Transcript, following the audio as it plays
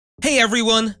Hey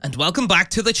everyone, and welcome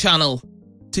back to the channel.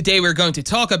 Today we're going to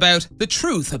talk about the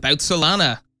truth about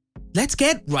Solana. Let's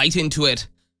get right into it.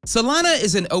 Solana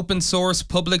is an open source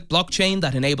public blockchain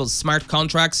that enables smart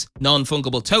contracts,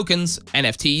 non-fungible tokens,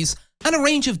 NFTs, and a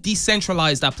range of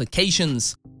decentralized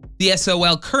applications. The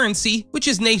SOL currency, which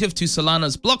is native to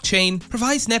Solana's blockchain,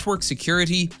 provides network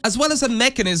security as well as a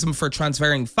mechanism for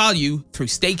transferring value through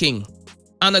staking.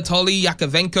 Anatoly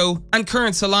Yakovenko and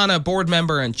current Solana board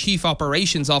member and chief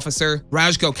operations officer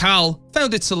Raj Gokal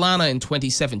founded Solana in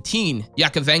 2017.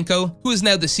 Yakovenko, who is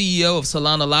now the CEO of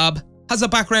Solana Lab, has a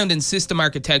background in system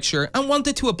architecture and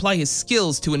wanted to apply his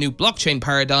skills to a new blockchain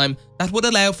paradigm that would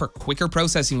allow for quicker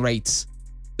processing rates.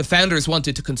 The founders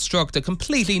wanted to construct a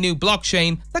completely new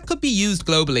blockchain that could be used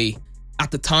globally. At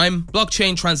the time,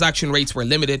 blockchain transaction rates were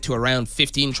limited to around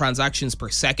 15 transactions per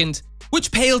second,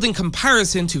 which paled in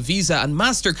comparison to Visa and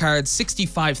MasterCard's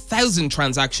 65,000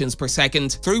 transactions per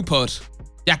second throughput.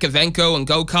 Yakovenko and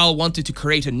Gokal wanted to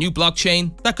create a new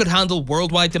blockchain that could handle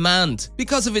worldwide demand.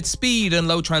 Because of its speed and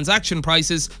low transaction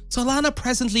prices, Solana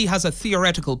presently has a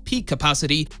theoretical peak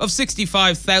capacity of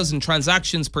 65,000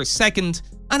 transactions per second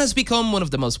and has become one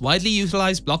of the most widely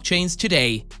utilized blockchains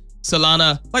today.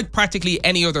 Solana, like practically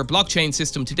any other blockchain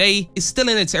system today, is still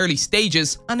in its early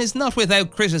stages and is not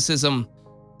without criticism.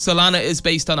 Solana is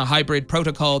based on a hybrid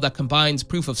protocol that combines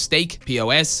proof of stake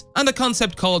 (POS) and a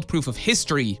concept called proof of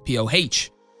history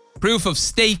 (POH). Proof of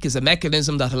stake is a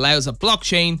mechanism that allows a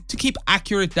blockchain to keep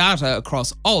accurate data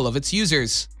across all of its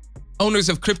users. Owners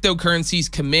of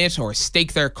cryptocurrencies commit or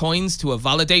stake their coins to a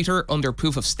validator under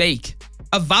proof of stake.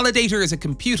 A validator is a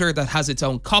computer that has its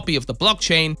own copy of the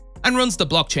blockchain and runs the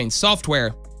blockchain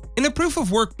software. In a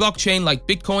proof-of-work blockchain like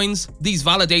Bitcoin's, these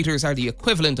validators are the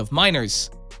equivalent of miners.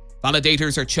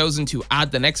 Validators are chosen to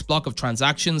add the next block of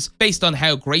transactions based on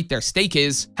how great their stake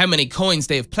is, how many coins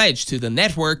they have pledged to the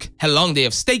network, how long they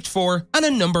have staked for, and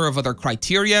a number of other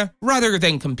criteria, rather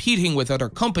than competing with other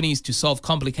companies to solve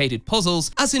complicated puzzles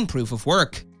as in proof of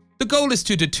work. The goal is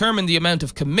to determine the amount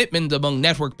of commitment among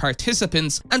network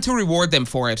participants and to reward them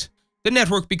for it. The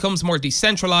network becomes more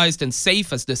decentralized and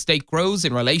safe as the stake grows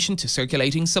in relation to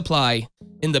circulating supply.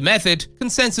 In the method,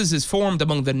 consensus is formed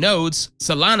among the nodes.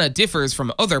 Solana differs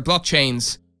from other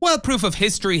blockchains. While proof of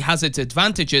history has its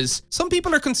advantages, some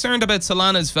people are concerned about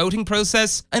Solana's voting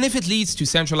process and if it leads to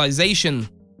centralization.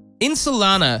 In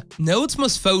Solana, nodes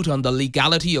must vote on the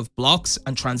legality of blocks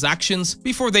and transactions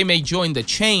before they may join the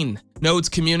chain. Nodes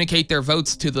communicate their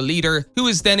votes to the leader, who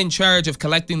is then in charge of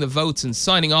collecting the votes and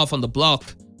signing off on the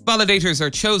block. Validators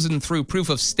are chosen through proof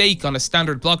of stake on a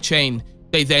standard blockchain.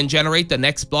 They then generate the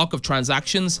next block of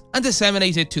transactions and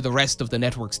disseminate it to the rest of the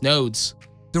network's nodes.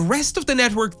 The rest of the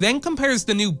network then compares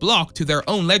the new block to their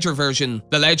own ledger version.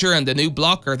 The ledger and the new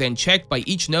block are then checked by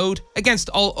each node against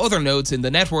all other nodes in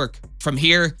the network. From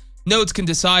here, nodes can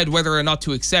decide whether or not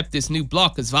to accept this new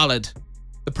block as valid.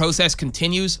 The process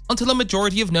continues until a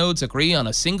majority of nodes agree on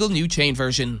a single new chain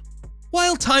version.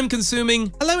 While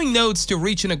time-consuming, allowing nodes to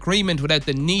reach an agreement without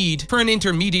the need for an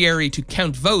intermediary to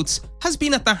count votes has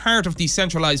been at the heart of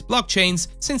decentralized blockchains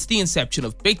since the inception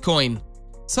of Bitcoin.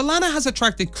 Solana has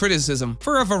attracted criticism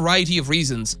for a variety of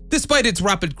reasons, despite its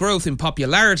rapid growth in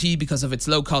popularity because of its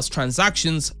low-cost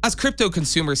transactions, as crypto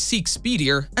consumers seek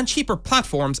speedier and cheaper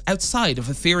platforms outside of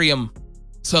Ethereum.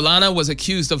 Solana was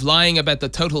accused of lying about the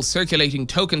total circulating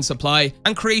token supply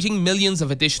and creating millions of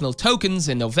additional tokens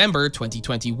in November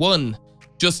 2021.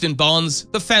 Justin Bonds,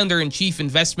 the founder and chief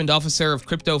investment officer of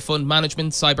crypto fund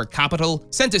management Cyber Capital,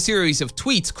 sent a series of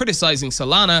tweets criticizing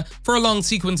Solana for a long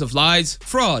sequence of lies,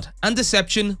 fraud, and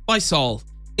deception by Sol.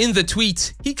 In the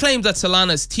tweet, he claimed that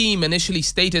Solana's team initially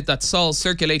stated that Sol's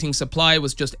circulating supply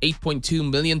was just 8.2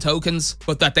 million tokens,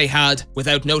 but that they had,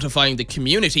 without notifying the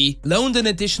community, loaned an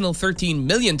additional 13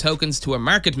 million tokens to a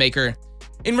market maker.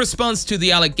 In response to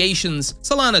the allegations,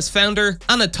 Solana's founder,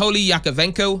 Anatoly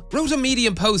Yakovenko, wrote a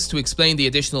Medium post to explain the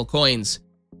additional coins.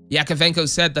 Yakovenko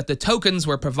said that the tokens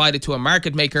were provided to a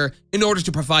market maker in order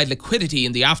to provide liquidity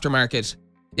in the aftermarket.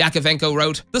 Yakovenko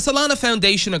wrote, "The Solana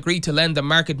Foundation agreed to lend the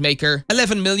market maker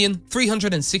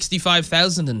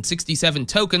 11,365,067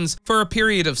 tokens for a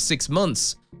period of 6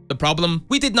 months. The problem?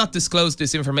 We did not disclose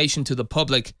this information to the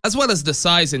public, as well as the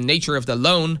size and nature of the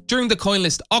loan, during the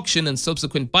CoinList auction and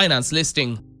subsequent Binance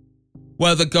listing."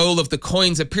 While the goal of the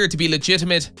coins appeared to be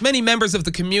legitimate, many members of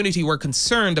the community were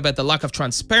concerned about the lack of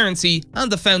transparency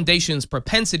and the Foundation's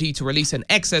propensity to release an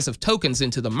excess of tokens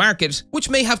into the market, which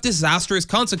may have disastrous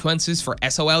consequences for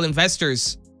SOL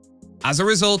investors. As a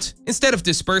result, instead of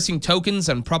dispersing tokens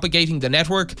and propagating the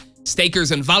network, stakers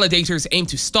and validators aim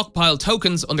to stockpile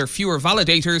tokens under fewer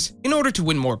validators in order to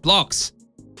win more blocks.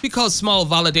 Because small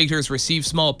validators receive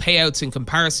small payouts in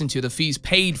comparison to the fees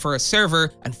paid for a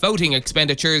server and voting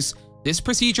expenditures, this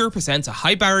procedure presents a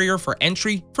high barrier for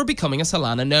entry for becoming a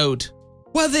Solana node.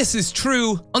 While this is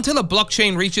true, until a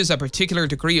blockchain reaches a particular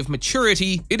degree of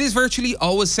maturity, it is virtually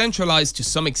always centralized to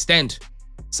some extent.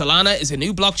 Solana is a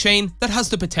new blockchain that has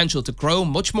the potential to grow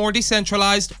much more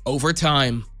decentralized over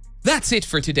time. That's it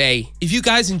for today. If you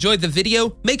guys enjoyed the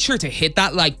video, make sure to hit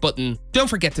that like button. Don't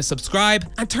forget to subscribe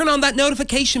and turn on that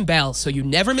notification bell so you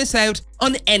never miss out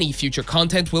on any future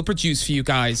content we'll produce for you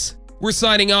guys. We're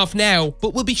signing off now,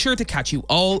 but we'll be sure to catch you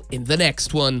all in the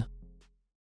next one.